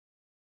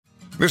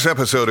This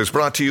episode is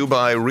brought to you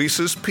by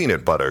Reese's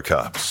Peanut Butter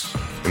Cups.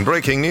 In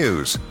breaking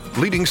news,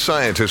 leading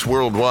scientists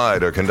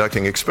worldwide are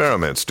conducting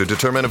experiments to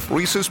determine if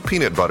Reese's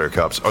Peanut Butter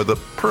Cups are the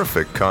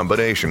perfect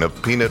combination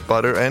of peanut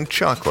butter and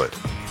chocolate.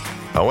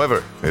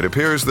 However, it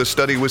appears the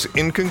study was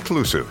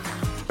inconclusive,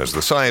 as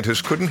the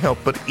scientists couldn't help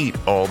but eat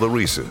all the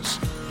Reese's.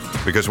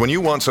 Because when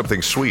you want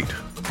something sweet,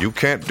 you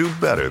can't do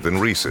better than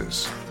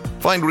Reese's.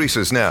 Find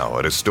Reese's now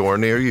at a store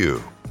near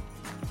you.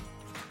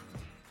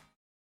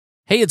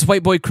 Hey, it's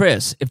White Boy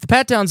Chris. If the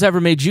Pat Downs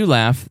ever made you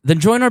laugh, then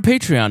join our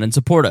Patreon and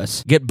support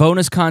us. Get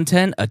bonus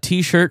content, a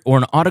t-shirt, or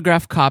an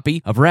autographed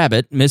copy of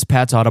Rabbit, Miss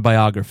Pat's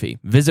autobiography.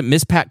 Visit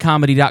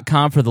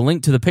MissPatComedy.com for the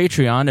link to the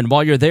Patreon, and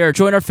while you're there,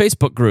 join our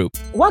Facebook group.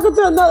 Welcome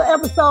to another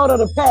episode of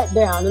the Pat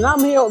Down, and I'm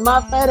here with my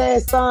fat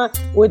ass son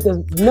with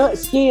the nut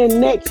skin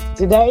next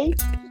today,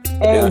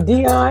 and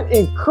Dion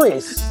and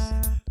Chris.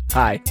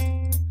 Hi.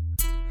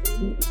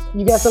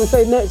 You got something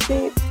to say, nut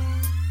skin?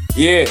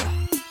 Yeah.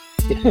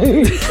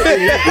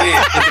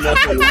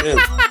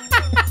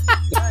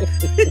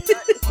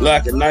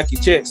 Like a Nike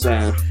check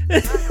sign.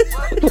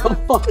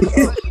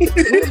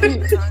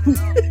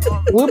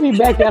 We'll be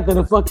back after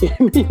the fucking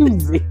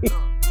music.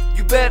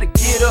 You better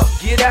get up,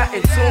 get out,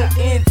 and tune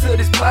into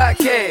this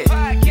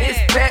podcast. This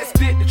Pat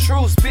spit the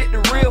truth, spit the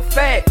real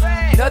fact.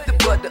 Nothing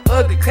but the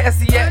ugly,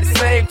 classy at the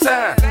same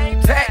time.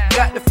 Pat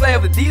got the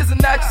flavor, these are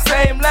not your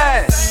same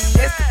lines.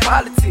 That's the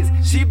politics,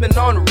 she been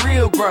on the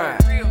real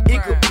grind.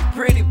 It could be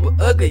pretty but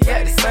ugly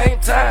at the same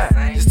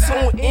time. Just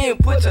tune in,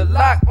 put your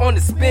lock on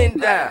the spin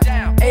down.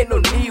 Ain't no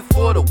need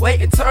for the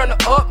wait and turn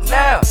it up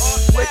now.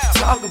 What you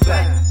talking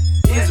about?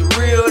 Is it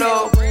real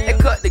though? And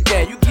cut the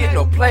game, you get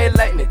no play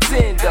like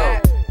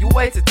Nintendo. You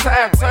wasted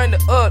time, turn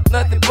it up,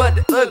 nothing but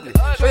the ugly.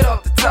 Straight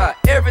off the top,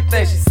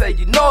 everything she say,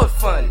 you know it's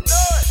funny.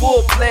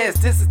 Full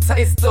blast, this a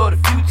taste of the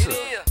future.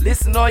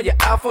 Listen on your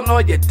iPhone,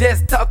 on your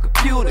desktop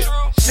computer.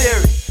 Share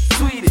it,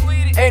 tweet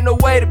it, ain't no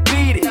way to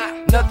beat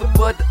it. Nothing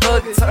but the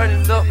ugly, turn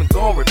it up and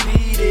gon'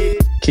 repeat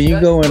it. Can you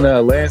go in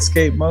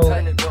landscape mode?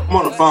 I'm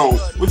on the phone.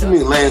 What you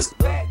mean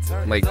landscape?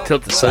 Like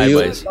tilt it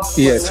sideways.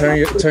 Yeah, turn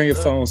your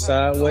phone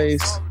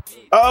sideways.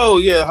 Oh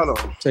yeah, hold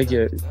on. Take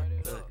your.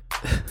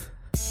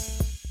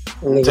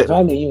 Nigga, if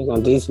I knew you was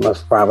gonna do so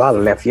much problem, I'd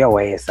have left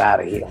your ass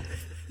out of here.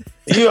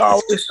 You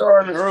always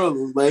starting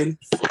early, lady.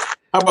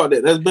 How about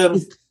that? That's better.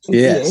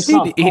 Yes.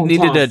 He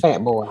needed to.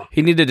 Fat boy.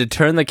 He needed to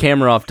turn the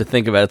camera off to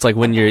think about it. It's like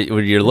when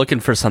you're looking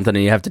for something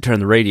and you have to turn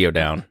the radio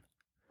down.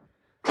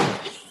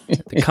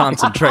 To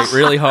concentrate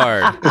really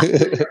hard.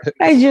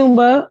 Hey,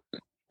 Jumbo.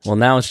 Well,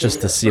 now it's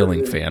just the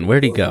ceiling fan.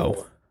 Where'd he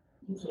go?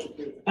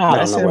 I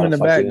That's don't know him in the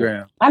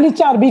background. I need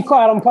y'all to be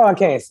quiet on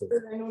podcasting.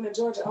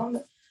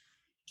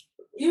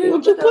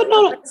 What you putting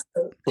on?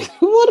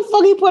 What the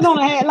fuck he put on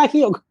a hat like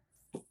he?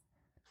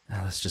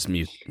 Let's just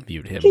mute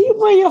him. Can you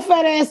bring your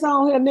fat ass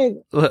on here,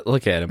 nigga?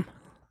 Look at him.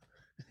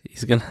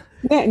 He's gonna.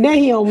 Now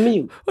he on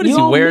mute. What is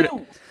he wearing?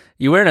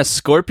 You wearing a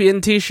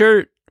scorpion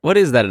t-shirt? What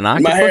is that? An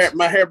octopus?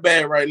 My hair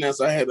bad right now,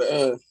 so I had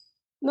to.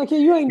 Look,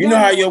 you ain't. You know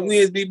how your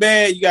wigs be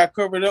bad? You got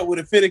covered up with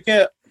a fitted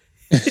cap.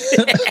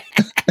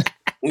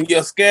 When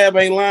your scab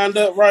ain't lined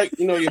up right,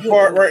 you know your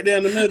part right there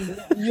in the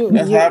middle.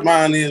 That's how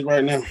mine is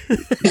right now.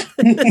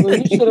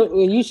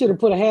 Well, you should have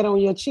put a hat on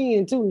your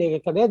chin too,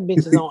 nigga, because that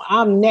bitch is on.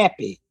 I'm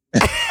nappy.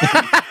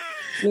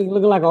 Nigga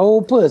looking like an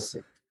old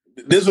pussy.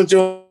 This what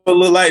you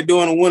look like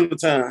during the winter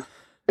time.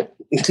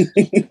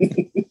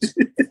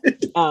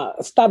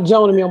 Stop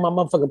joining me on my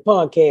motherfucking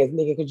podcast,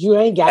 nigga, because you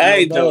ain't got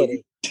no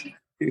daddy.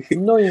 You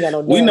know you ain't got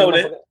no daddy. We know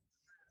that.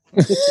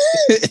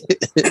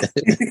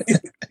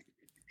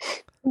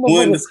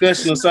 We're in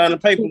discussion of signing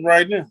paper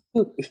right now.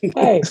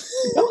 Hey,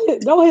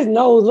 don't his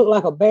nose look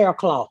like a bear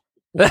claw?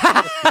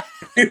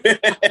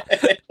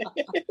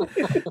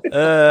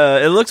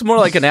 It looks more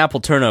like an apple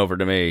turnover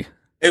to me.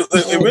 It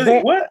really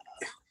what?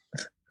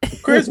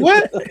 Chris,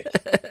 what?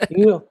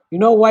 You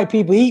know white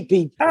people eat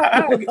people.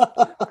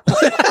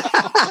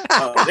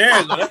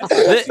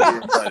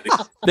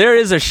 There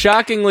is a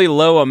shockingly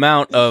low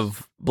amount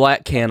of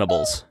black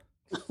cannibals.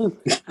 We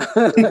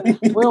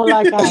don't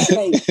like our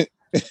taste.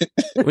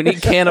 We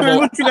need cannibal.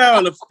 What you got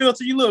on the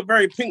filter? You look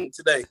very pink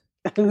today.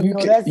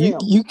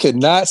 You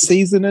cannot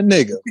season a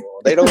nigga,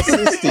 bro. They don't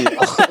sit still.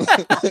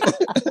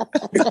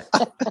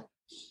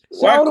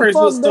 Why Chris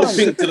looks so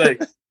pink today?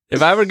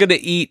 If I were going to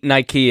eat in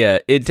IKEA,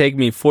 it'd take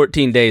me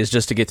 14 days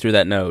just to get through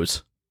that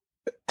nose.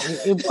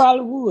 It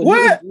probably would.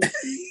 What?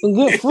 Some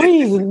good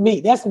freezing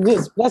meat. That's some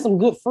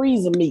good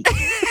freezing meat.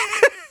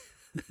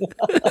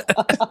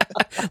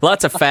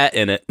 Lots of fat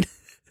in it.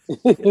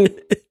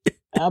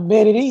 I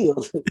bet it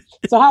is.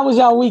 So how was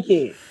y'all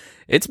weekend?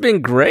 It's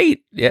been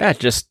great. Yeah,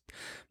 just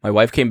my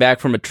wife came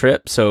back from a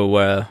trip, so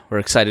we're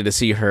excited to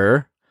see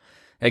her.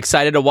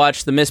 Excited to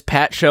watch the Miss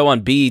Pat show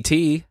on BET.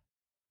 It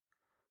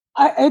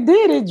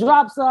did. It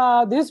drops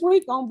this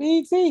week on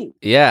BET.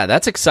 Yeah,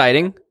 that's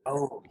exciting.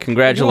 Oh, Yeah,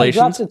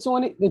 congratulations! it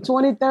drops the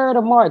 23rd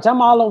of March.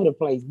 I'm all over the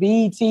place.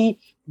 BET.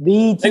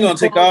 They're gonna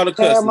take all the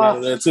cussing out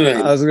of that too.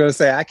 I was gonna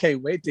say I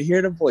can't wait to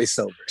hear the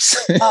voiceovers.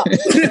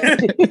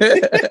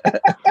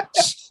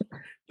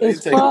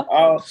 It's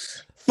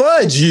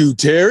Fudge you,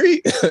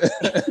 Terry.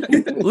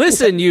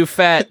 Listen, you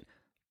fat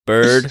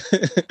bird.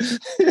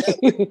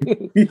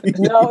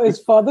 No, it's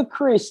for the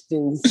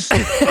Christians.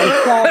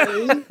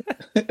 Okay.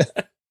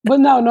 But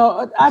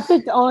no. I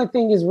think the only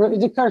thing is really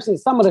the cursing.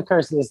 Some of the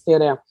cursing is still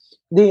there.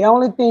 The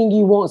only thing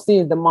you won't see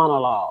is the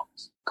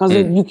monologues, because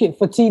you can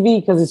for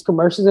TV, because it's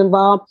commercials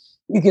involved.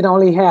 You can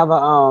only have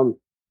a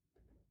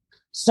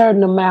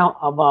certain amount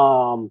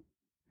of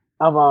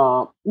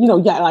you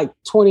got like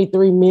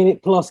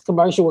 23-minute plus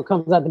commercial, what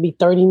comes out to be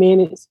 30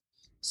 minutes.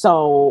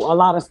 So a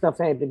lot of stuff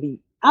had to be.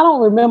 I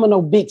don't remember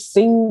no big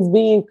scenes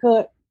being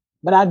cut,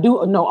 but I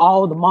do know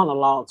all the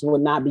monologues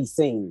would not be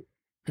seen.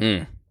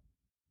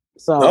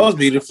 So those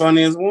be the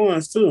funniest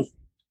ones too.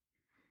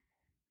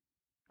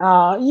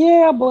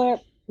 Yeah,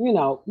 but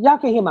y'all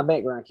can hear my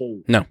background, can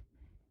you? No.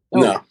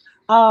 Okay.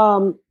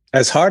 No.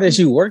 As hard as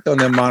you worked on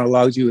them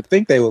monologues, you would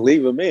think they would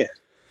leave them in.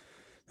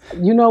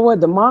 You know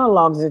what? The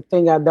monologues is the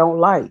thing I don't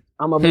like.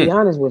 I'm gonna be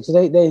honest with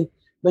you. They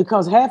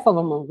because half of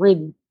them are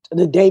written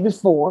the day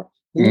before.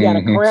 You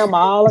gotta cram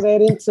all of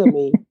that into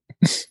me.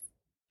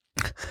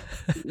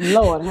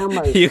 Lord, how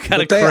much?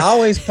 They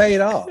always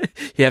paid off.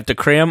 You have to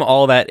cram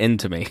all that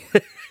into me.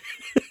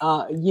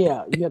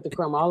 Yeah, you have to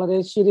cram all of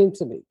that shit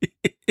into me.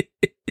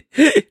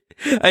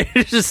 I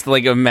just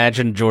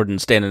imagine Jordan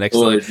standing next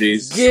to him.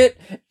 Jesus. Get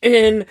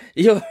in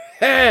your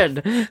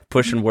head,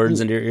 pushing words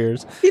into your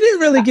ears. He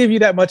didn't really give you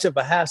that much of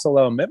a hassle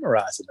on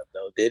memorizing them,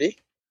 though, did he?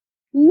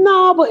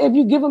 No, but if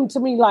you give them to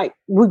me, like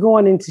we're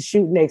going into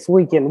shoot next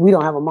weekend, we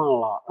don't have a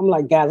monologue. I'm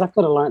like, guys, I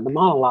could have learned the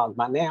monologue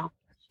by now.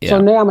 Yeah. So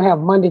now I'm gonna have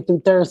Monday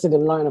through Thursday to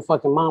learn a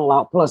fucking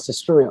monologue plus the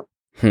strip.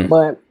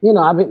 But I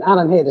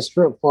done had the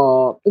strip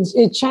for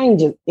it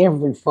changes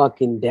every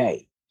fucking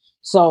day.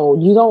 So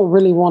you don't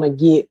really want to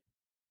get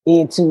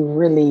into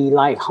really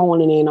like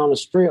honing in on the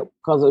strip,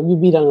 because if you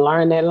be to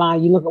learn that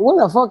line, you look at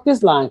where the fuck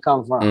this line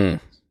come from.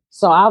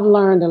 So I've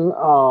learned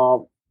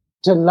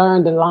to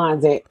learn the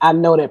lines that I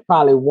know that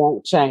probably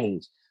won't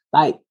change.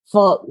 Like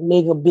fuck,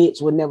 nigga,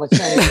 bitch would never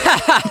change.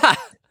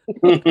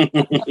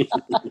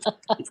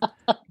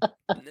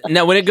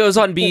 Now, when it goes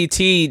on BET,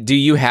 do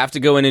you have to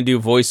go in and do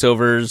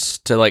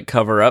voiceovers to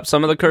cover up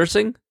some of the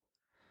cursing?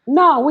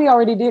 No, we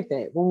already did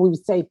that when we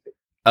taped it.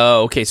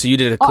 Oh, okay. So you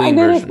did a clean and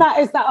then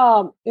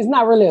version. It's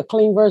not really a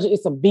clean version.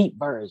 It's a beat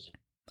version.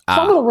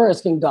 Some of the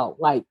words can go.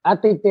 Like I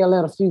think they'll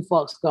let a few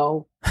fucks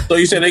go. So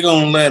you said they're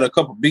gonna let a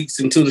couple beats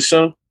into the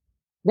show?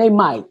 They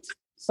might.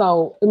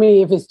 So I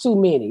mean, if it's too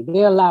many,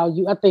 they allow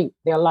you. I think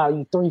they allow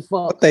you 3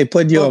 fucks. They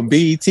put you on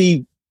BET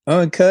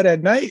Uncut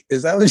at night?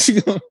 Is that what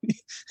you gonna be?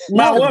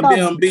 Might well be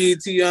on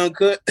BET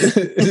Uncut.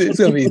 It's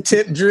gonna be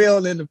tip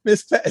drill in the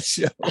Miss Pat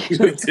show.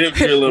 Tip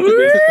drill of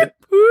the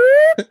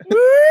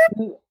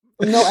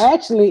No,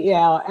 actually,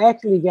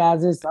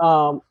 guys, it's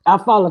I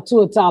follow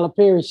 2 of Tyler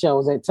Perry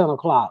shows at 10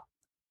 o'clock.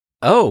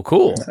 Oh,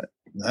 cool.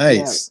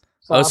 Nice.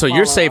 Yeah. So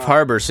you're safe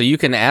harbor, so you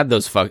can add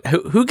those fucks.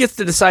 Who gets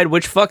to decide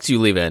which fucks you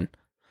leave in?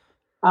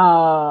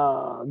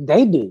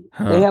 They do.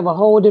 Huh. They have a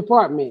whole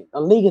department, a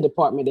legal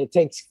department that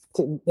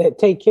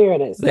take care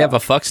of that. They have a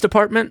fucks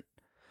department?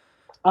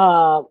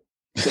 They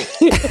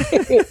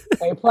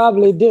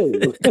probably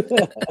do.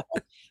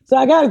 So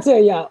I gotta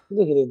tell y'all,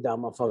 look at this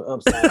dumb motherfucker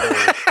upside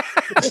down.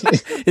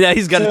 Yeah,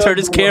 he's got to turn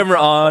his camera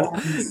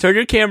on. Turn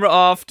your camera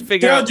off to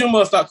figure out. Tell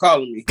Jumbo stop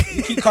calling me.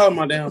 You keep calling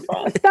my damn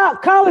phone.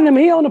 Stop calling him.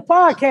 He on the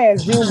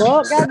podcast,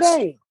 Jumbo.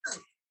 Goddamn.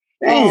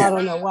 Oh, I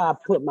don't know why I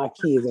put my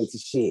kids into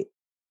shit.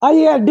 All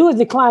you gotta do is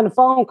decline the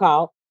phone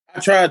call. I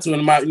tried to,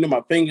 and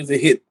my fingers have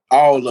hit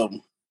all of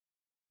them.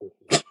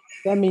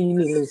 That means you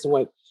need to lose some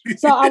weight.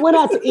 So I went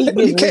out to eat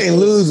this. You can't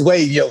lose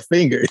weight in your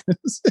fingers.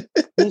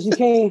 Yes, you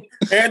can.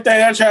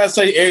 Everything I try to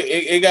say,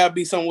 it gotta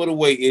be something with a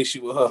weight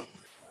issue with her.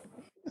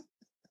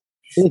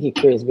 Look at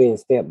Chris being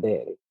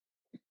stepdaddy.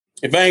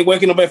 If I ain't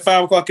waking up at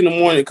 5 o'clock in the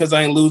morning because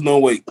I ain't lose no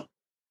weight.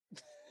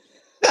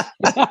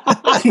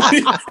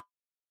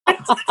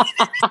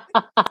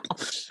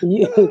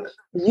 You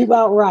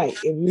about right.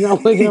 If you're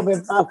not waking up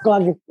at 5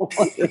 o'clock in the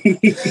morning,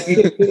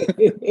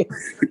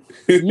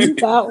 you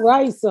about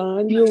right,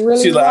 son. You're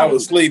really She's like, right. I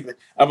was sleeping.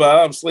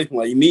 I'm sleeping.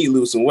 Like, you need to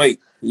lose some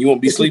weight. You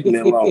won't be sleeping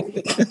that long.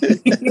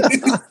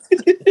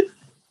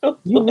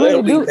 You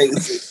really do.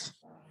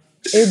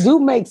 It do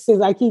make sense.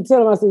 I keep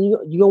telling myself,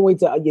 you're gonna wait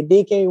till your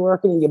dick ain't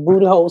working and your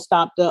booty hole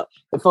stopped up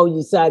before you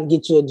decide to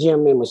get you a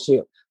gym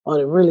membership or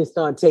to really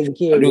start taking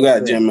care of you.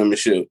 yourself. Got a gym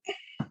membership.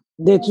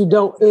 That you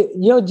don't.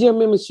 Your gym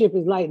membership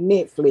is like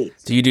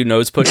Netflix. Do you do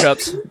nose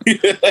push-ups? You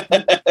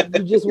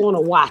just want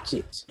to watch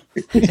it.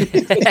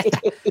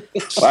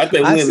 Well, I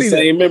think we're in the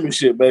same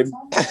membership, baby.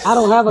 I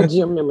don't have a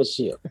gym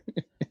membership.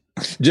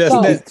 Just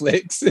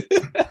Netflix.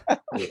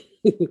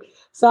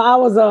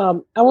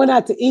 So I went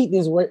out to eat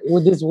this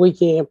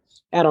weekend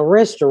at a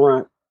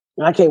restaurant.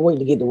 I can't wait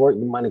to get to work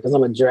the money because I'm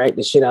gonna drag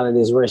the shit out of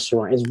this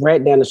restaurant. It's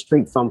right down the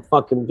street from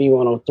fucking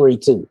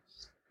V103 too.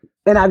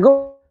 And I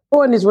go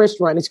in this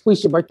restaurant. It's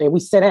Quisha's birthday. We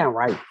sit down,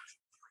 right?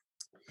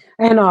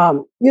 And I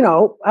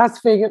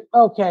figured,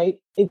 okay.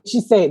 And she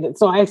said,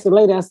 so I asked the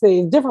lady. I said,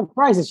 it's different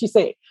prices. She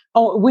said,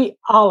 oh, we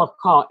all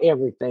call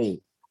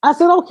everything I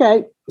said,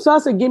 okay. So I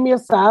said, give me a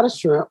side of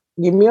shrimp,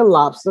 give me a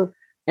lobster,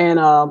 and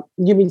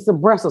give me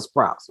some Brussels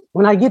sprouts.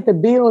 When I get the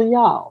bill,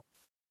 y'all,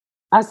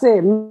 I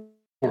said,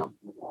 ma'am,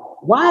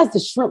 why is the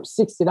shrimp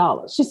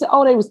 $60? She said,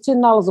 oh, they was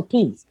 $10 a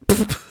piece.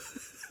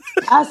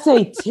 I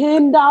say,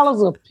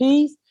 $10 a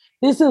piece?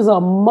 This is a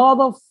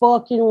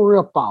motherfucking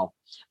ripoff.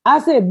 I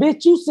said,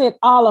 bitch, you said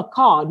a la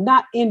carte,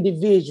 not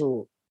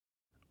individual.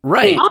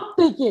 Right. I'm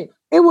thinking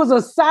it was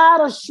a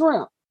side of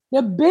shrimp.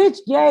 The bitch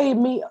gave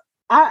me,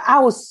 I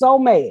was so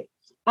mad.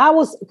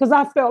 Because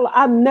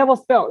I never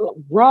felt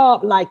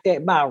robbed like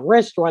that by a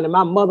restaurant in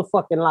my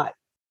motherfucking life.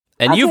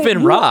 And you've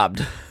been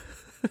robbed.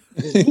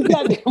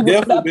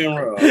 Definitely been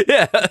robbed.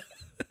 Yeah.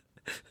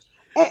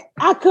 And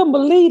I couldn't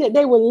believe that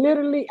they were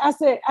literally, I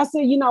said,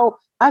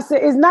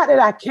 it's not that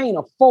I can't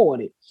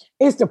afford it.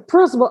 It's the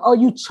principle of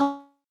you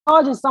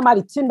charging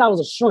somebody $10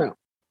 a shrimp.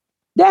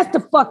 That's the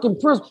fucking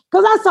principle.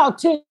 Because I saw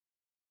 $10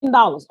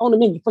 on the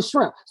menu for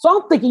shrimp.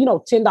 So I'm thinking,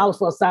 $10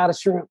 for a side of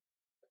shrimp.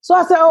 So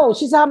I said, oh,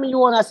 she said, how many you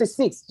want? I said,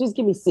 6. Just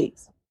give me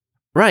 6.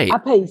 Right. I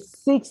paid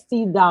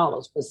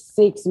 $60 for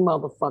 6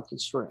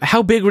 motherfucking shrimp.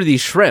 How big were these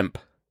shrimp?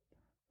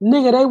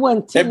 Nigga, they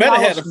wasn't $10. They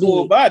better have a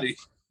full body.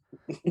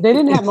 They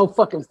didn't have no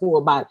fucking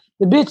full body.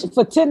 The bitch,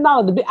 for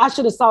 $10, I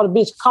should have saw the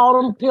bitch call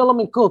them, peel them,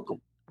 and cook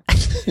them.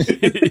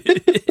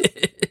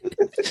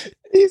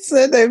 He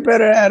said they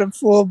better have a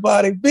full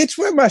body. Bitch,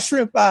 where my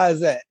shrimp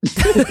eyes at? You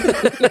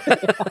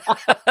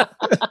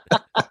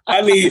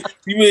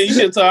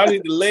should tell I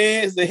need the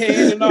legs, the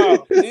head, and all,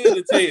 and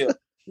the tail.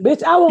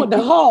 Bitch, I want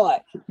the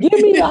heart. Give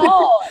me the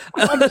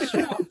heart of the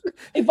shrimp.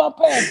 If I'm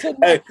paying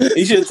 $10. Hey,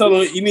 you should tell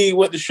them you need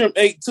what the shrimp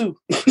ate too.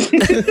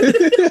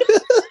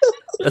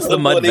 That's the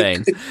mud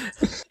vein.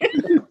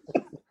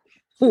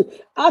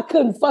 I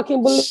couldn't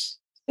fucking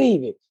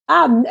believe it.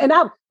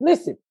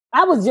 Listen,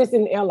 I was just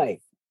in LA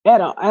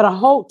at a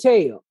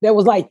hotel that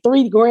was like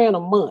 $3,000 a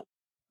month.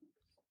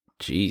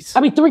 Jeez.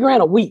 I mean, $3,000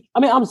 a week.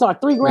 I'm sorry,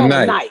 $3,000 a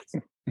night.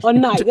 A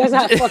night. That's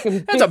how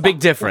fucking. That's a big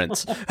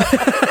difference.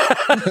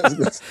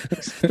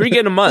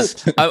 $3,000 a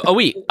month, a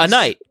week, a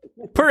night,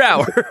 per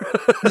hour.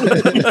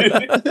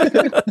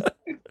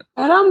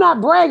 And I'm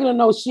not bragging on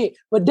no shit,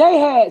 but they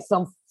had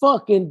some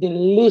fucking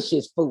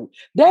delicious food.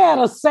 They had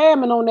a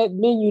salmon on that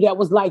menu that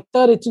was like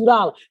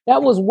 $32.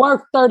 That was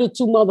worth $32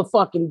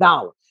 motherfucking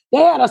dollars. They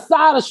had a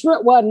side of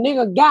shrimp where a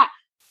nigga got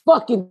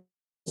fucking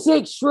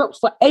 6 shrimps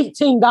for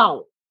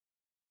 $18.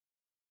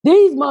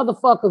 These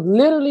motherfuckers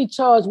literally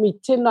charged me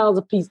 $10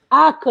 a piece.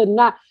 I could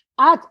not.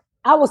 I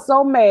was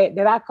so mad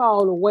that I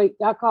called the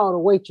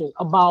waitress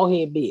a bald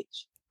head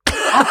bitch.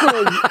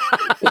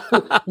 I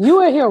said,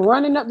 you in here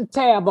running up the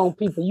tab on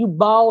people, you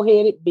bald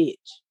headed bitch.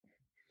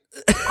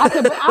 I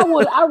said,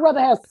 but I'd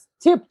rather have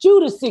tipped you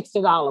the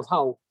 $60,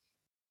 ho.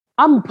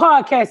 I'm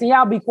podcasting,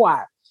 y'all be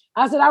quiet.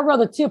 I said, I'd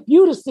rather tip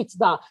you the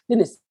 $6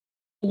 than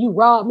you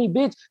robbed me,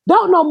 bitch.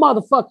 Don't no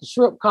motherfucking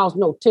shrimp cost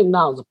no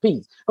 $10 a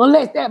piece.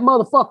 Unless that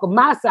motherfucker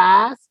my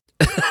size.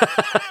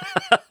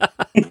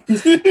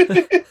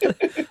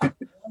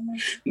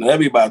 That'd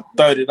be about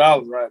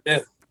 $30 right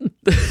there.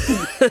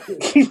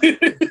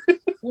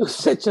 You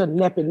shut your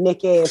nappy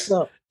neck ass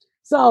up.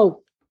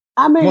 So,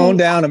 I mean, come on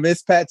down to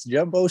Miss Pat's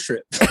Jumbo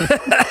Shrimp.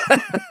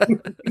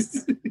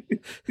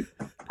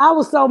 I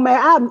was so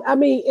mad. I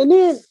mean, and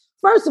then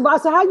first of all, I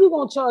said, how you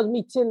gonna charge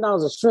me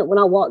 $10 a shrimp when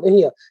I walked in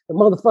here? The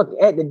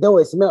motherfucker at the door,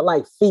 it smelled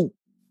like feet.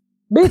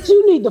 Bitch,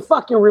 you need to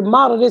fucking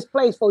remodel this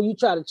place before you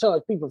try to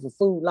charge people for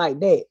food like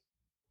that.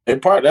 In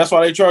part, that's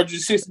why they charge you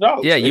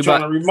 $60. Yeah, you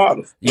trying to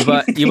remodel. You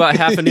bought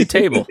half a new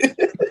table.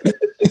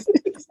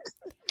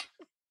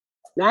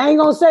 Now, I ain't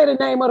gonna say the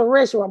name of the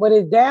restaurant, but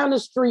it's down the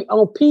street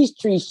on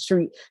Peachtree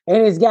Street, and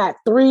it's got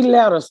 3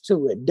 letters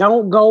to it.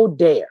 Don't go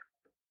there.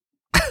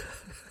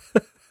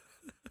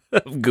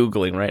 I'm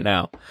Googling right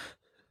now.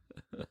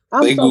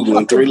 They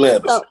Googling 3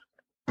 letters.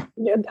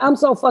 I'm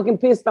so fucking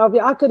pissed off.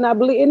 I could not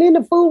believe. And then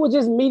the food was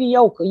just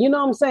mediocre. You know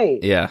what I'm saying?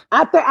 Yeah.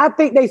 I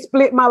think they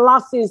split my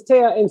lobster's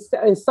tail and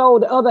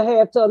sold the other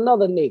half to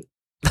another nigga.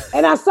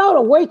 And I saw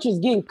the waitress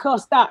getting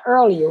cussed out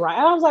earlier, right?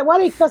 And I was like, why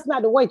they cussing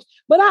out the waitress?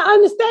 But I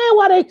understand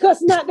why they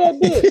cussing out that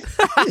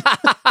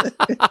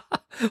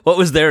bitch. What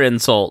was their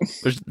insult?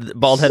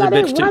 Bald-headed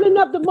bitch too? Running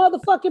up the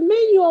motherfucking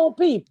menu on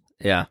people.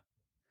 Yeah.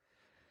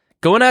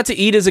 Going out to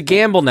eat is a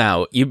gamble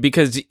now,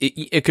 because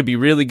it could be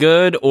really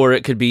good or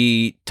it could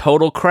be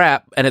total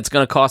crap, and it's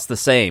going to cost the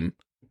same.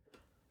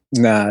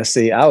 Nah,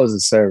 see, I was a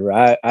server.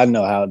 I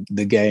know how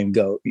the game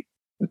goes.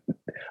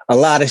 A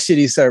lot of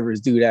shitty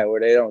servers do that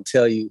where they don't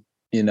tell you,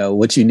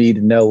 what you need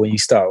to know when you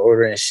start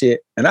ordering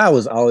shit. And I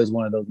was always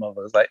one of those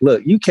motherfuckers like,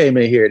 look, you came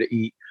in here to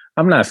eat.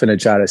 I'm not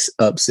finna try to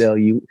upsell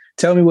you.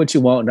 Tell me what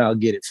you want and I'll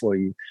get it for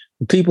you.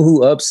 People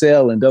who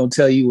upsell and don't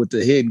tell you what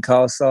the hidden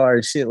costs are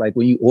and shit, like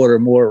when you order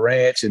more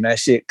ranch and that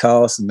shit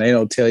costs and they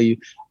don't tell you,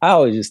 I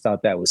always just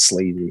thought that was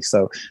sleazy.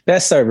 So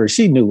that server,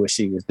 she knew what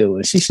she was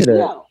doing. She should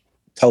have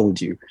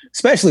told you,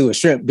 especially with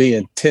shrimp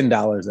being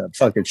 $10 a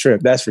fucking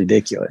shrimp. That's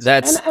ridiculous.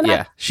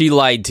 And she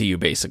lied to you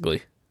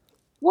basically.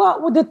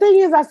 Well, the thing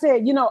is, I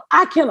said,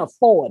 I can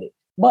afford it,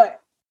 but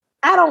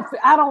I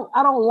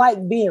don't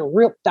like being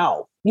ripped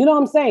off. You know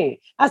what I'm saying?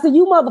 I said,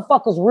 you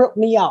motherfuckers ripped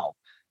me off.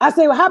 I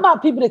said, well, how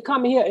about people that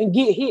come in here and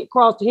get hit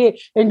across the head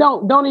and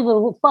don't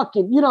even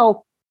fucking,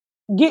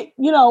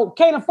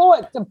 can't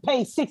afford to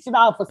pay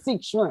 $60 for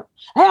 6 shrimp.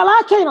 Hell,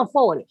 I can't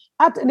afford it.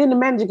 And then the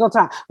manager go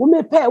talk, well,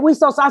 man, Pat,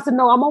 so I said,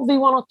 no, I'm on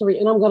V103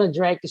 and I'm going to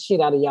drag the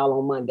shit out of y'all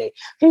on Monday.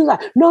 He was like,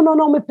 no,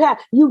 man, Pat,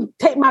 you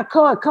take my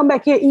card, come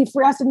back here, eat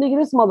free. I said, nigga,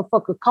 this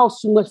motherfucker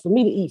costs too much for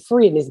me to eat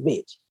free in this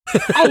bitch.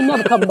 I ain't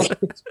never coming back to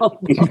this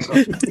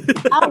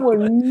motherfucker. I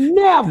would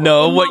never.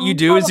 No, what you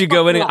do is you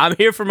go in and I'm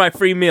here for my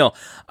free meal.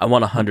 I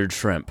want 100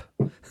 shrimp.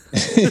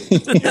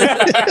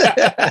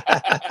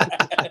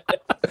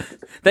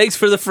 Thanks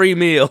for the free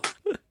meal.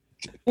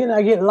 Then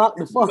I get locked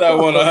the fuck I up.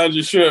 want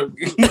 100 shrimp.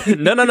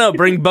 No.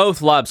 Bring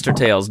both lobster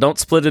tails. Don't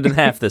split it in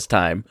half this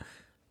time.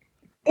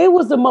 It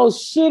was the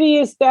most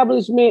shitty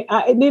establishment.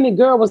 And then the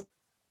girl was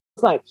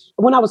like,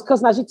 when I was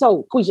cussing out, she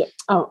told Quisha,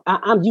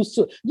 I'm used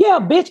to it. Yeah,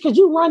 bitch, because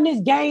you run this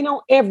game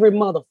on every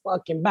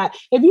motherfucking bite.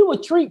 If you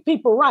would treat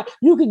people right,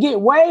 you could get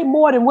way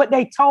more than what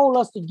they told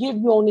us to give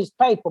you on this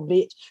paper,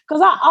 bitch.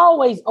 Because I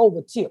always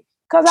overtip.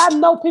 Because I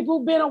know people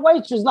who've been a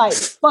waitress like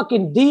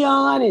fucking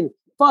Dion and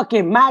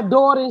fucking my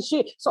daughter and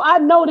shit. So I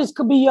know this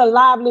could be your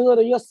livelihood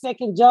or your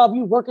second job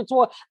you working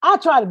toward. I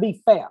try to be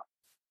fair.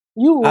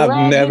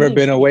 I've never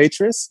been a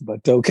waitress,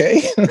 but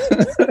okay.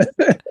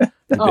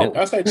 Oh,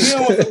 I said,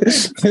 Dion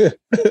was a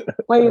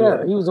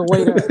waiter. He was a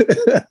waiter.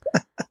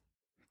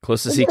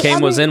 Closest he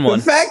came was in one.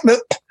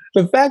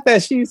 The fact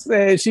that she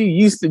said she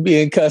used to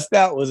being cussed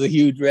out was a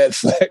huge red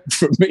flag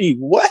for me.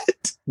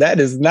 What? That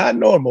is not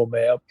normal,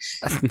 ma'am.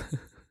 I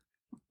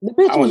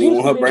wouldn't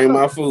even want her bring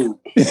my food.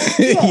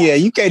 Yeah,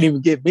 you can't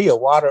even get me a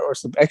water or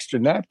some extra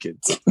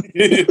napkins.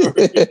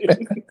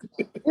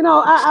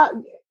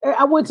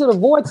 I went to the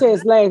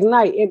Vortex last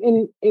night,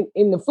 and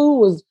the food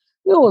was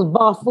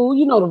bar food.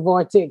 You know the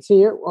Vortex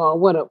here,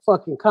 what a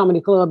fucking comedy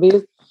club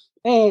is.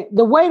 And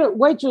the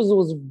waitress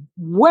was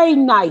way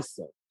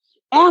nicer.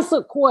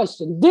 Answered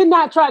questions. Did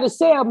not try to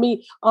sell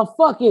me a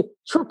fucking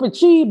triple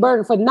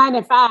cheeseburger for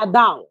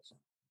 $95.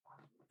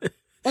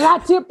 And I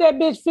tipped that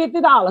bitch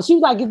 $50. She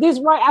was like, is this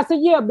right? I said,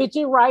 yeah, bitch,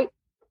 it's right.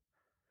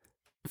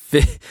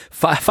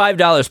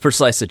 $5 per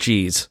slice of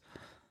cheese.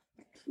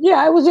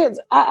 Yeah, it was just,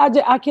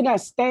 I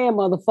cannot stand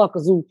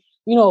motherfuckers who,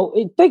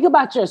 think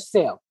about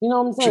yourself. You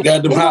know what I'm saying? She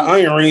got them hot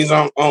onion rings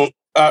on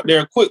out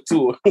there quick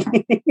to her.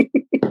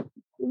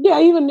 Yeah,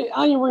 even the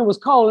onion ring was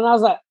cold. And I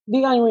was like,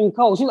 the onion ring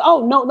cold. She was,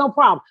 oh, no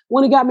problem.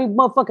 When it got me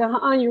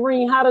motherfucking onion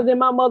ring hotter than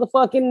my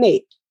motherfucking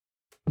neck.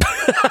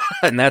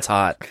 And that's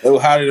hot. It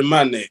was hotter than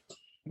my neck.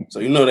 So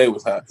you know they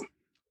was hot.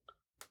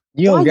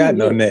 You don't got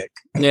no neck.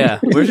 Yeah.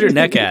 Where's your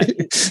neck at?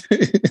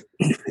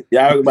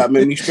 Y'all about to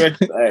make me stretch.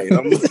 Hey,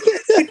 of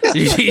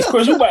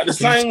course, we about the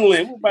same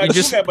length. You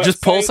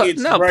just pull something.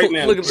 No, right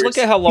now. Look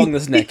at how long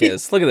this neck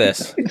is. Look at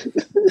this.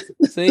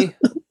 See?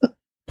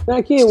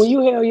 Now, kid, when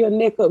you held your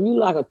neck up, you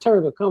like a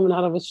turtle coming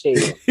out of a shell.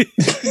 Do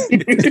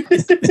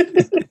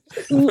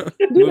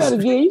that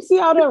again. You see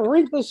all that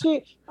wrinkle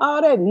shit,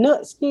 all that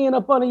nut skin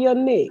up under your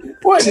neck.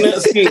 What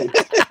nut skin?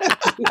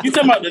 You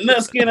talking about the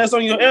nut skin that's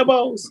on your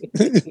elbows?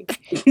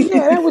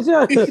 Yeah, that was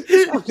your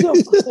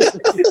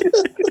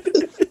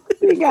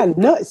you got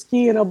nut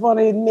skin up on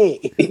his neck.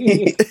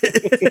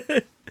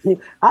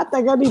 I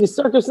think I need to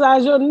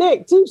circumcise your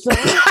neck too, son.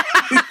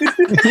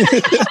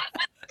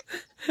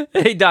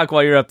 Hey, Doc,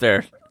 while you're up there,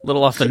 a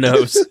little off the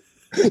nose.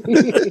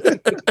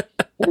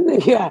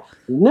 He got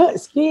nut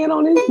skin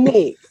on his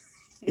neck.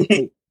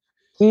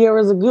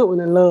 Kiara's a good one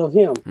and love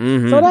him.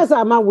 Mm-hmm. So that's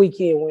how my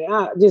weekend went.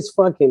 I just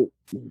fucking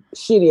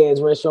shitty ass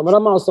restaurant, but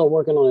I'm also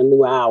working on a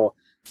new hour.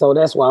 So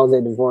that's why I was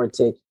at the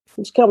Vortex.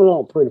 It's coming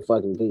along pretty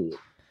fucking good.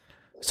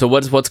 So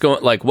what's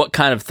going, like, what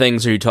kind of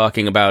things are you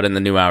talking about in the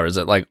new hour? Is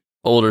it like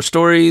older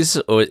stories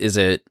or is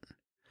it?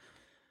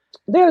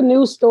 There are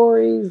new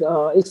stories,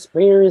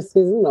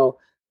 experiences,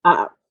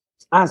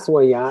 I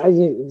swear, y'all, I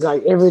just,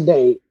 like every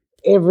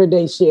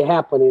day shit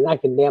happening, I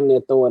can damn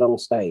near throw it on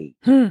stage.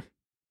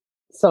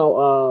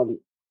 So,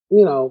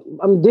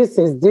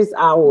 this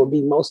hour will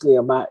be mostly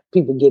about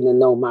people getting to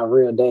know my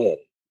real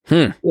daddy.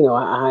 I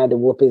had to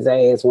whoop his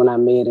ass when I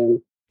met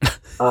him.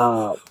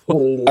 I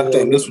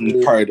think this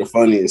was probably the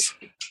funniest,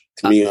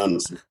 to be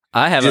honest.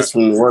 I haven't. Just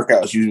from the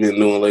workouts you've been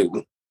doing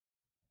lately.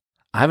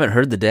 I haven't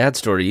heard the dad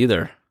story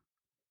either.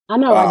 I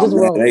know. I just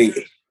wrote.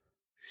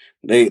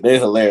 They're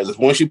hilarious.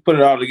 Once you put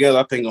it all together,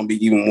 I think it's gonna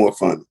be even more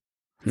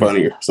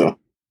funnier. So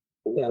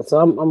yeah, so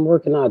I'm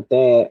working out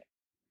that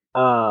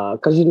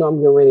because I'm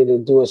getting ready to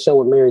do a show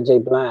with Mary J.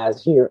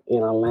 Blige here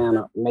in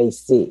Atlanta, May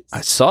 6th.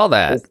 I saw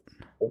that.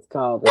 It's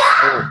called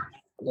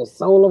the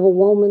Soul of a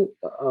Woman,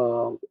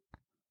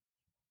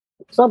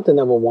 something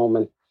of a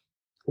woman.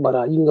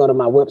 But you can go to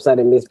my website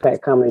at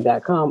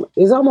misspatcomedy.com.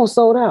 It's almost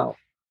sold out.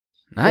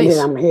 Nice. And then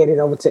I'm headed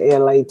over to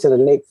LA to the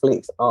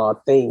Netflix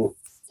thing.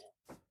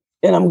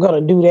 And I'm going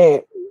to do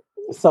that.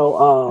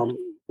 So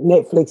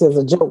Netflix is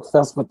a joke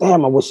festival.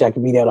 Damn, I wish I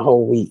could be there the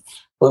whole week.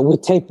 But we're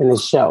taping the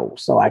show,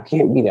 so I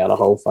can't be there the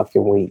whole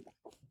fucking week.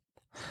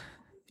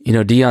 You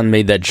know, Dion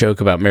made that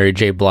joke about Mary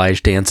J.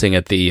 Blige dancing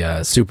at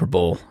the Super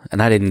Bowl,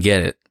 and I didn't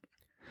get it.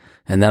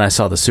 And then I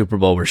saw the Super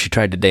Bowl where she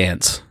tried to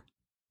dance.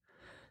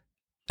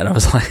 And I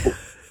was like...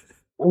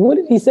 What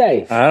did he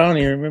say? I don't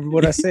even remember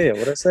what I said.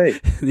 What I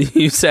say?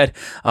 You said,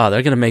 "Oh,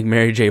 they're gonna make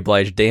Mary J.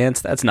 Blige dance.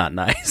 That's not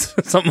nice."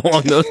 Something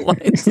along those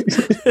lines.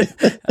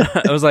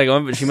 I was like, "Oh,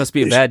 but she must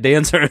be a bad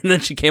dancer." And then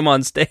she came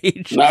on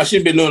stage. Nah,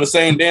 she's been doing the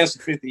same dance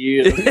for 50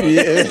 years.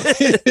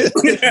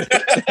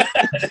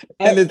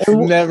 And it's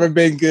never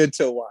been good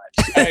to watch.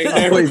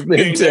 Always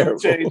been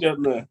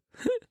terrible.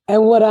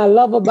 And what I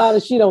love about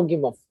it, she don't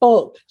give a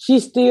fuck. She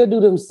still do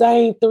them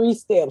same 3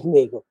 steps,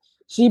 nigga.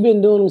 She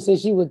been doing them since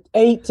she was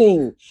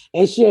 18,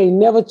 and she ain't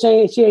never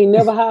changed. She ain't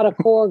never had a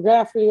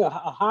choreography or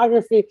a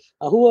Ography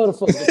or whoever the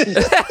fuck.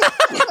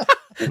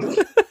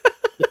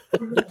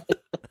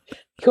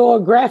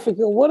 Choreographic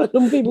or what are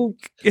them people?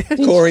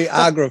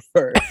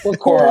 Choreographer. Well,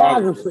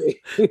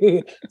 choreography.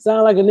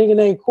 Sound like a nigga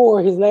named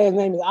Core. His last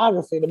name is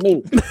Ography to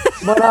me.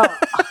 But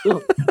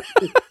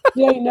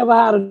she ain't never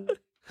had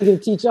to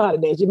teach her how to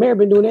dance. She may have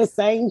been doing that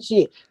same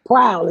shit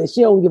proudly.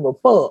 She don't give a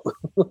fuck.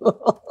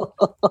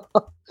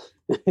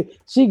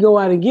 She go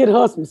out and get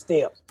her some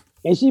steps,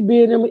 and she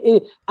be in them.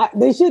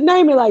 They should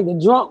name it like the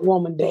drunk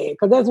woman dance,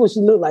 because that's what she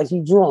look like. She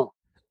drunk.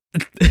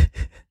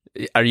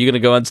 Are you gonna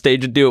go on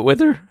stage and do it with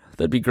her?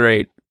 That'd be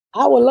great.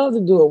 I would love to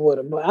do it with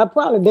her, but I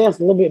probably dance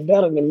a little bit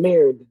better than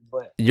Mary did.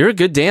 But you're a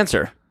good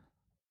dancer.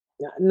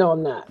 No,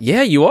 I'm not.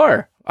 Yeah, you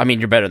are. I mean,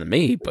 you're better than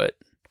me, but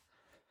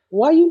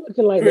why are you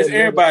looking like Chris, that?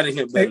 Everybody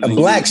here better.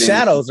 Black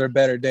Shadows are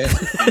better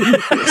dancers.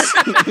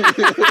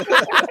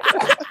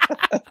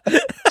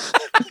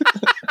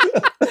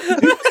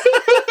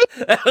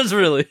 That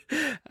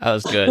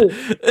was good.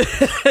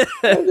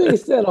 They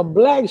said a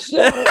black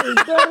shadow is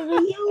better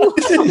than you.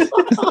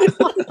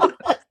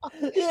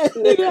 That's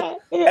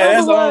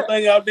the only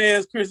thing out there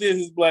is Chris is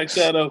his black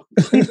shadow.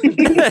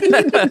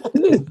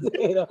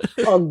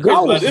 A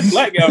ghost. This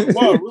black guy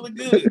really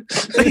good.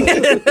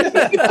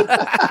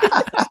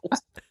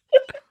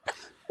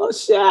 A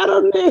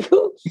shadow,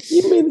 nigga.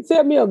 You mean to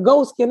tell me a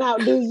ghost can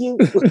outdo you?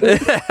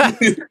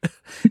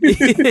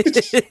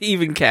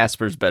 Even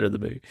Casper's better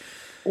than me.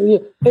 Yeah,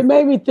 it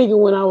made me think of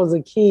when I was a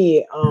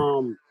kid,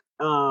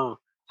 how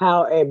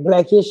at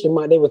Black History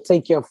Month they would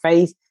take your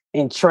face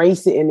and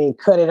trace it and then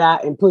cut it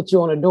out and put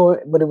you on a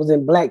door, but it was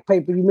in black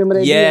paper. You remember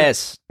that?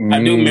 Yes.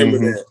 I do remember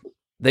that.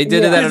 They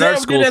did it at an art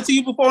school. Did that to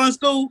you before in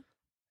school?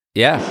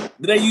 Yeah.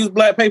 Did they use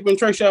black paper and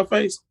trace your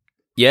face?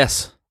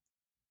 Yes.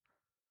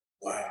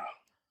 Wow.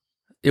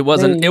 It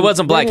wasn't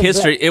Black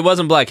History. It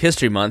wasn't Black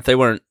History Month. They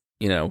weren't,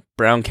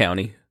 Brown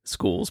County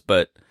schools,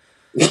 but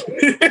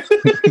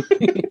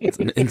it's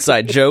an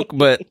inside joke,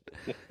 but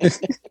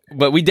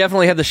we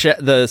definitely had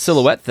the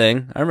silhouette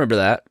thing. I remember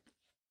that.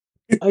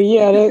 Oh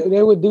yeah,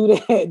 they would do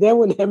that.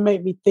 That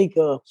made me think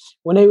of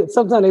when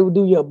sometimes they would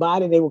do your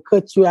body. They would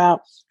cut you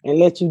out and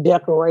let you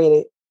decorate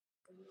it.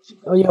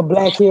 Oh, your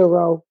black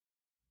hero.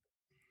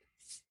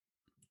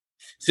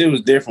 See, it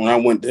was different when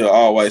I went to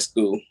all white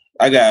school.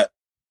 I got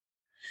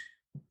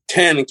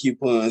tanning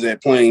coupons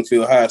at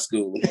Plainfield High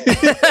School.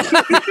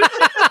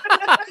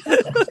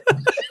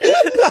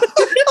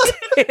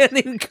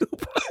 Tanning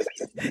coupons.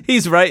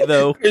 He's right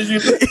though.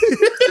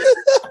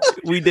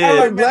 We did. I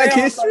like, Black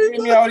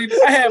History. I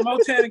had more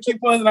tanning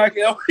coupons than I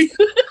could.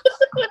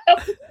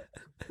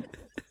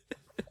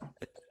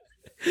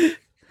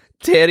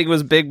 Tanning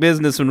was big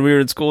business when we were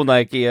in school,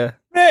 Ikea.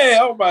 Man,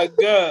 oh my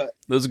God.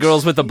 Those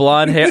girls with the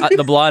blonde hair,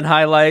 the blonde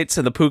highlights,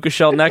 and the puka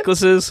shell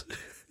necklaces.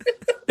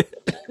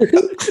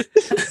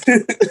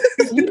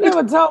 You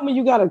never told me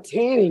you got a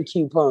tanning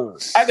coupon.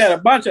 I got a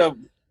bunch of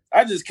them.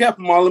 I just kept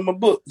them all in my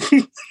book.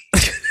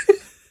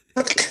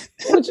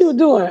 What you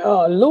doing?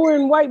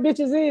 Luring white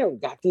bitches in?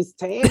 Got this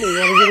tan. You want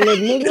to get a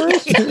little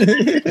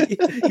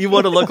niggerish? You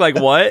want to look like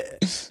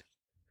what?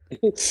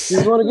 You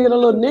want to get a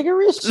little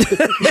niggerish?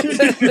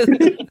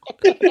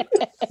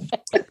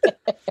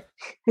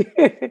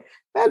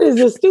 That is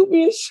the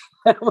stupidest shit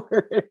I've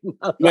heard in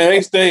my life. Man,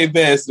 they stayed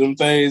best them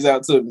things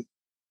out to me.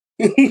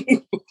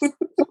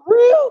 For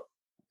real?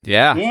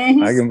 Yeah,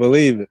 Mm-hmm. I can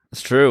believe it.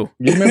 it's true.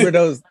 You remember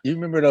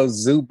those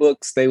zoo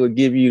books they would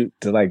give you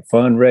to like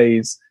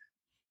fundraise?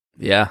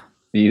 Yeah.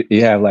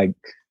 You have like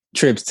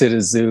trips to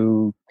the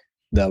zoo,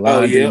 the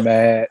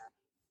laundromat,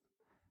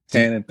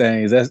 tanning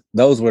things.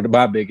 Those were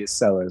my biggest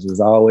sellers. Was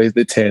always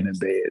the tanning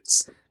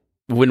beds.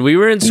 When we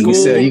were in school,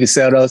 you can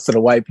sell those to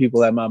the white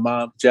people at my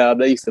mom's job.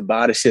 They used to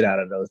buy the shit out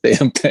of those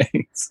damn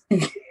things.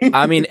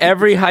 I mean,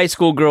 every high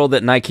school girl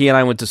that Nike and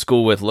I went to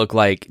school with looked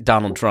like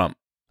Donald Trump.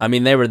 I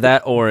mean, they were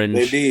that orange.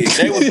 They did.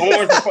 They was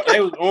orange.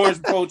 They was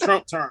orange before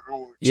Trump turned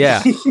orange.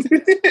 Yeah.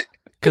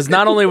 Because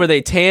not only were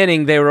they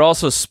tanning, they were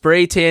also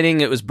spray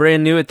tanning. It was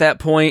brand new at that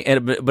point,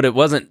 but it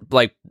wasn't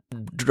like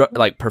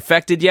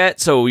perfected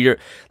yet. So you're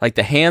like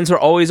the hands were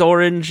always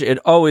orange. It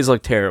always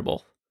looked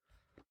terrible.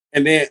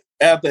 And then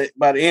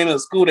by the end of the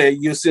school day,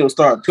 you'll see them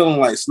start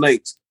peeling like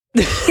snakes.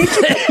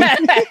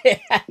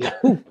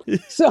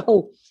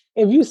 So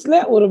if you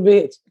slept with a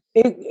bitch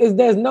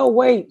There's no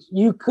way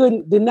you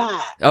couldn't deny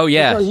it. Oh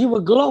yeah, because you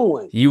were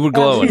glowing. You were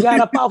glowing. You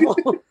got up off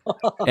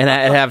and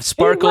I have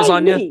sparkles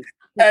on you.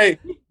 Hey,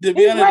 to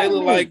be honest, they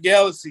look like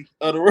Galaxy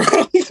of the World.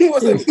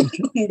 What's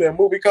that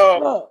movie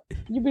called? Look,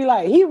 you be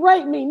like, he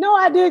raped me. No,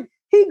 I did.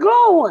 He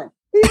glowing.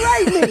 He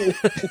raped me.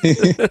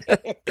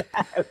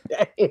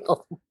 Damn.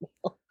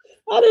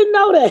 I didn't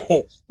know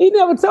that. He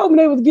never told me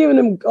they was giving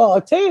him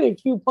a tanning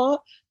coupon.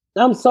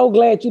 I'm so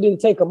glad you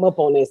didn't take them up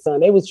on that, son.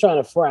 They was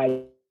trying to fry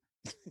you.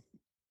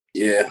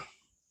 Yeah.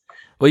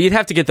 Well, you'd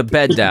have to get the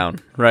bed down,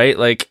 right?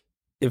 Like,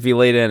 if you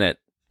laid in it.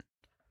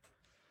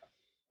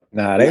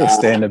 Nah, they would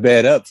stand the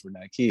bed up for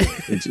Nike.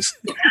 It just...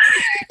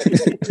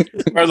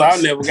 First, I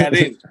never got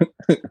in.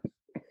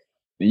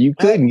 You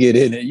couldn't get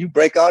in it. You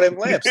break all them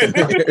lamps.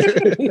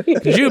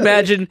 Could you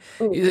imagine?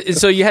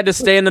 So you had to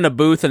stand in a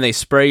booth and they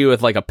spray you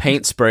with like a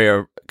paint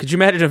sprayer. Could you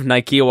imagine if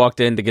Nike walked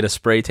in to get a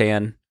spray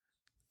tan?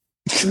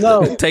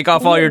 No. Take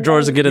off all your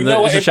drawers and get in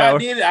the shower.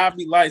 If I did it, I'd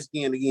be light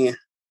skinned again.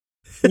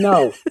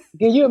 No.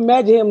 Can you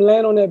imagine him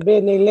laying on that bed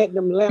and they let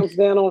them lamps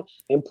down on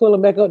and pull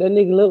him back up? That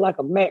nigga look like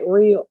a Mac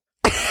Reel.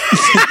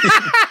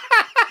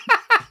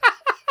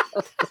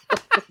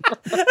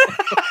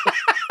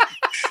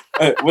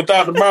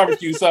 Without the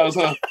barbecue sauce,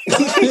 huh?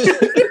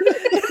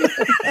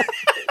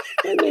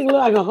 That nigga look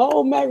like a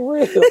whole Mac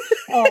Reel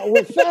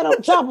with fat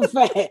on top of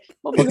fat.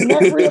 Motherfucking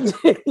Mac Reel.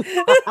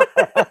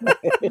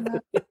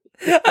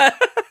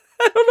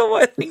 I don't know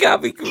why they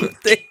got me.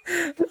 They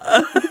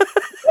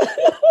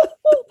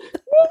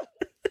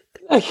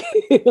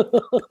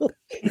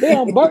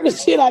done burnt the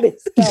shit out of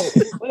his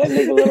stove. But that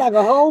nigga look like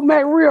a whole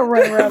Mac Reel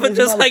running around. But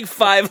just like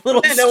 5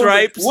 little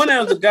stripes. One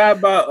there was a guy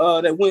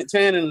about that went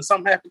tanning and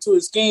something happened to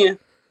his skin.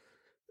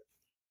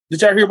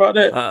 Did y'all hear about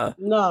that?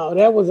 No,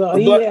 that was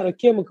he had a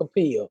chemical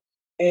peel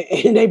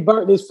and they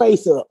burnt his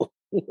face up.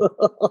 It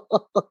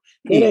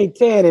ain't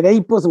tanning. They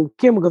put some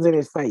chemicals in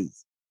his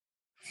face.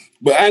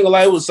 But I ain't gonna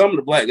lie, it was some of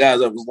the black guys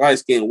that was light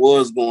skinned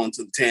was going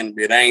to the tanning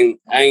bed. I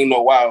ain't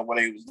know why when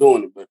they was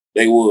doing it, but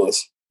they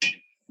was.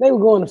 They were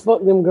going to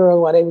fuck them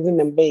girls while they was in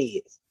them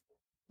beds.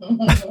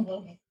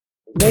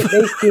 they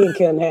skin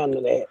couldn't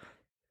handle that.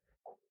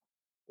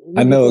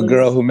 I know a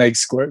girl who makes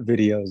squirt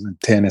videos in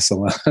tanning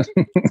salon.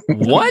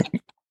 What?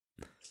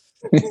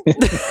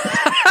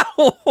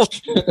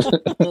 What?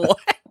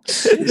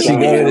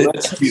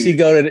 She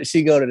go to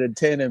the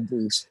tanning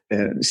booth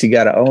and she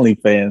got an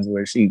OnlyFans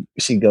where she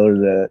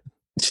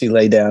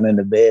lay down in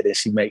the bed and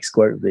she makes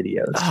squirt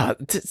videos.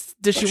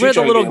 Does she wear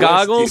the little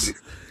goggles?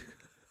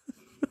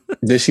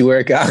 Does she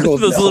wear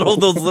goggles?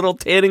 Those little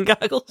tanning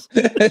goggles.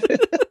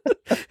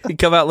 You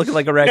come out looking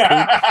like a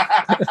raccoon.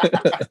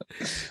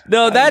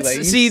 No,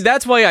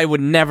 that's why I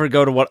would never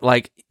go to what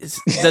like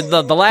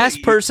the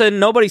last person.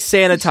 Nobody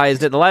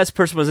sanitized it. The last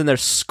person was in there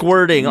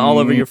squirting all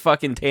over your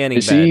fucking tanning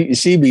bed.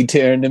 She be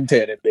tearing them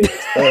tanning beds.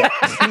 I'm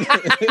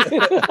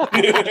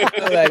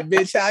like,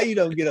 bitch, how you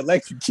don't get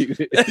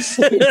electrocuted?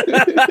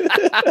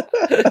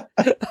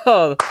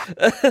 Oh.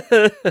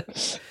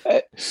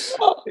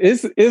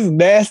 It's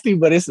nasty,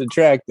 but it's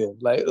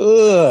attractive. Like,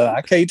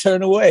 I can't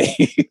turn away.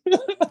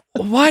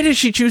 Why did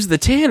she choose the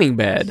tanning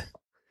bed?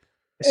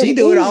 She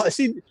do it all.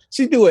 She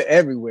do it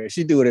everywhere.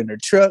 She do it in her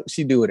truck.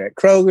 She do it at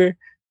Kroger.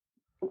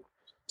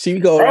 She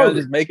go around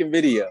just making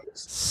videos.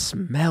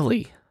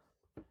 Smelly.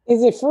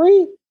 Is it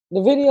free?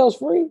 The video's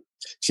free?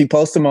 She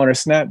posts them on her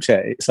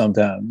Snapchat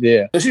sometimes.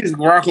 Yeah. So she's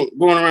going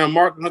around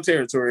marking her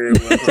territory.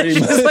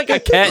 She's like a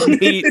cat in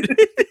heat.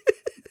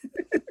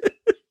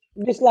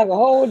 Just like a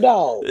whole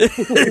dog.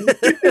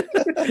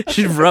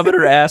 She's rubbing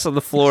her ass on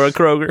the floor at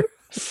Kroger.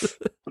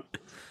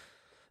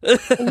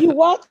 You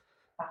watch?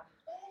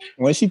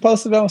 When she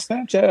posted on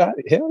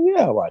Snapchat, hell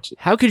yeah, I watch it.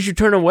 How could you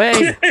turn away?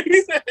 Yeah,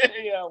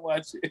 I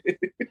watch it.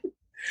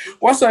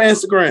 What's her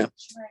Instagram?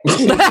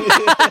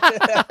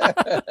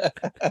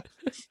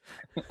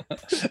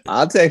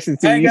 I'll text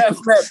it to you. I ain't got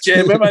Snapchat.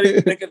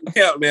 Everybody make an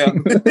account now.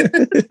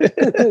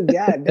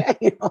 God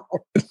damn.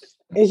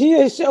 And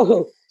she show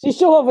her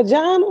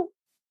vagina?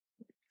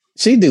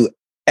 She do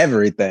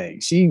everything.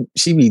 She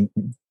be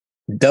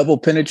double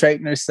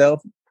penetrating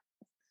herself.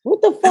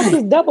 What the fuck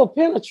is double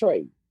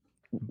penetrate?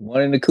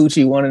 One in the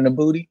coochie, one in the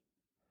booty.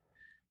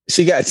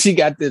 She got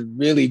this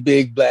really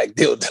big black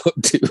dildo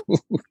too.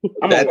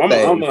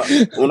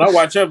 When I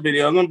watch her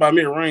video, I'm gonna buy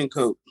me a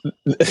raincoat.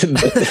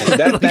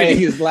 That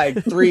thing is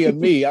like 3 of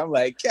me. I'm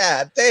like,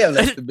 God damn,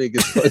 that's the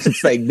biggest fucking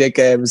fake dick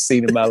I ever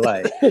seen in my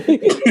life.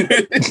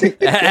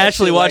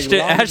 Ashley watched it.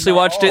 Ashley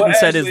watched it and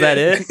said, "Is that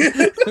it?"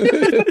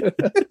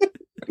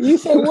 You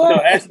said what?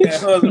 No, Ashley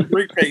got husband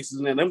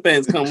briefcases and them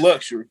things come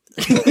luxury.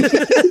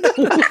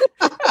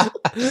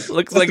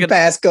 Looks like a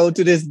passcode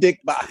to this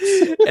dick box.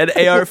 An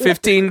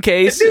AR-15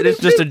 case, and it's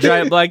just a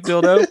giant black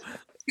dildo.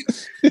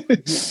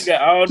 She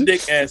got all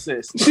dick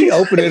access. She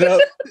opened it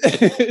up.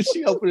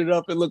 She opened it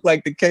up. It looked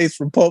like the case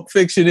from Pulp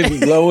Fiction. It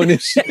was glowing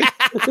and shit.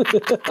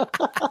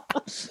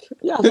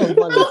 Y'all so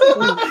funny.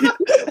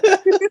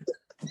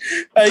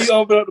 Hey, you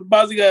open up the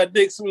box, you got a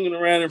dick swinging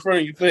around in front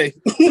of your face.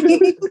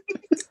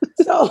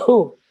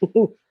 So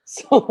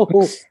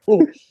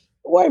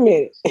Wait a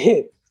minute.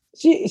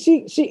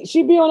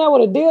 She be on there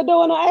with a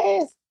dildo in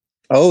her ass?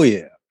 Oh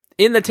yeah.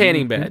 In the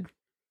tanning bed.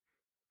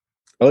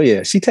 Oh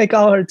yeah. She take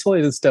all her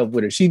toys and stuff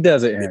with her. She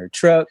does it in her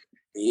truck.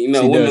 You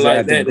know, women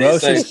like that. They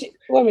say,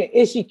 wait a minute,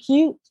 is she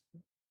cute?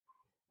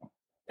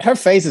 Her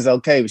face is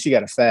okay, but she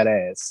got a fat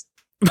ass.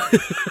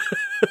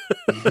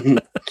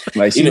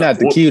 Like she's not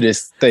the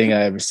cutest thing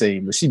I ever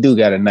seen, but she do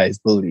got a nice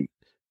booty.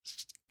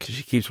 Because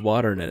she keeps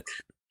watering it.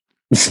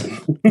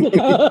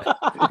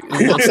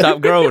 It won't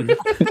stop growing.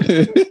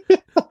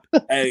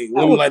 Hey,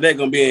 women like that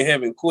gonna be in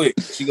heaven quick.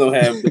 She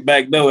gonna have the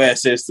back door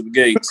access to the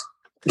gates.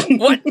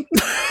 What?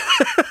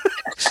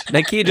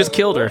 That kid just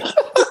killed her.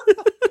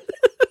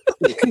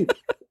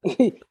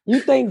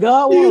 You think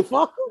God wanna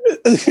fuck her?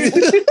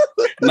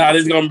 Nah,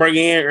 this gonna bring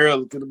her in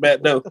early to the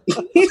back door.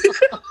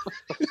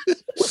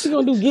 What you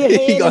gonna do? Get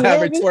head? He gonna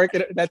have her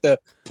twerking at the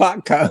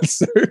pop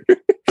concert.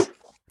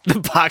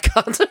 The pop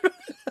concert?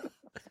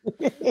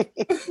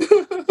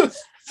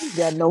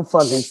 Got no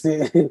fucking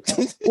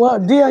sense. Well,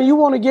 dear, you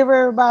want to give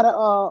everybody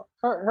her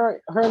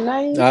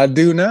name? I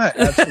do not.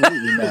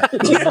 Absolutely not. No,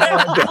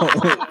 I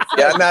don't.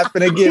 Y'all not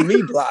finna get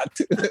me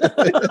blocked.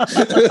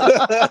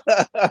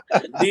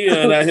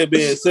 Dion out here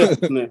being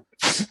selfish.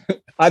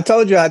 I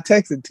told you I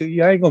texted to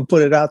you. I ain't gonna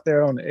put it out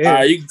there on the air. All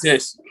right, you can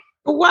text.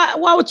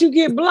 Why would you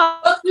get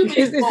blocked?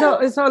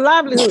 It's her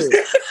livelihood.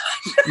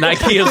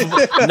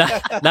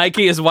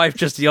 Nike's wife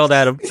just yelled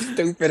at him.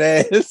 Stupid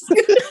ass.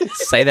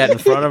 Say that in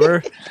front of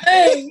her.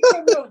 Hey, you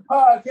come to the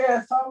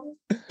podcast, Tommy.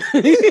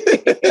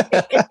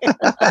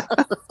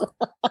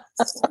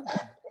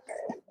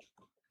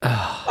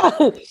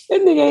 This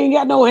nigga ain't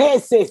got no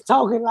headsets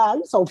talking loud.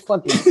 You so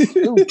fucking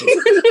stupid.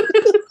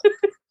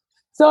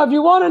 So if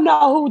you want to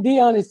know who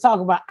Dion is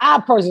talking about,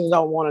 I personally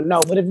don't want to know.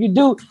 But if you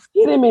do,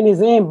 hit him in his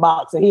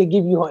inbox and he'll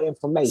give you her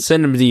information.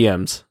 Send him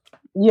DMs.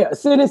 Yeah,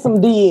 send him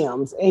some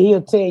DMs and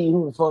he'll tell you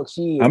who the fuck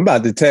she is. I'm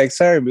about to text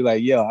her and be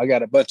like, yo, I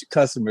got a bunch of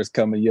customers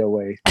coming your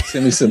way.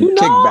 Send me some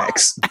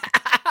kickbacks.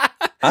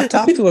 I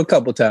talked to her a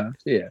couple times.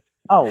 Yeah.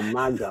 Oh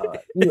my God.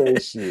 You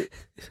ain't shit.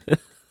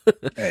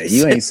 Hey,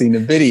 you ain't seen the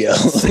video.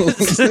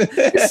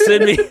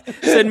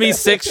 Send me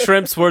 6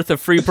 shrimps worth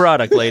of free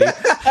product, lady.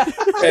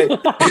 Hey.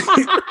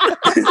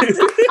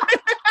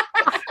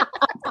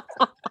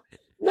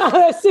 No,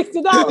 that's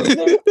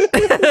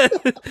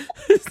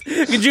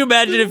 $60. Could you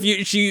imagine if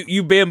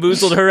you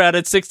bamboozled her out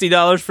at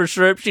 $60 for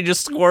shrimp? She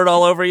just squirt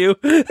all over you.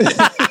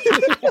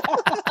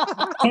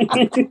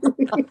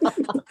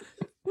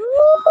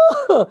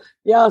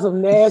 Y'all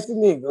some nasty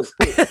niggas.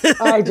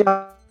 All right,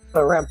 y'all.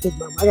 Wrap this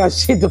up. I got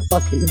shit to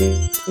fucking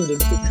do.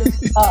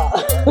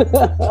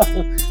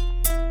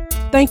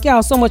 Thank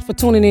y'all so much for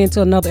tuning in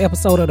to another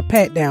episode of The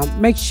Pat Down.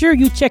 Make sure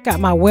you check out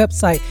my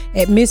website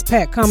at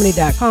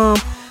misspatcomedy.com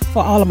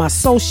for all of my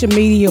social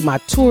media, my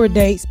tour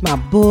dates, my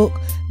book.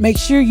 Make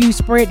sure you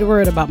spread the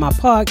word about my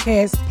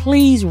podcast.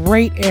 Please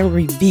rate and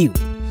review.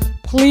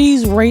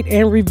 Please rate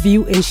and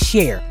review and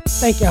share.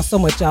 Thank y'all so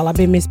much, y'all. I've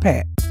been Miss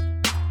Pat.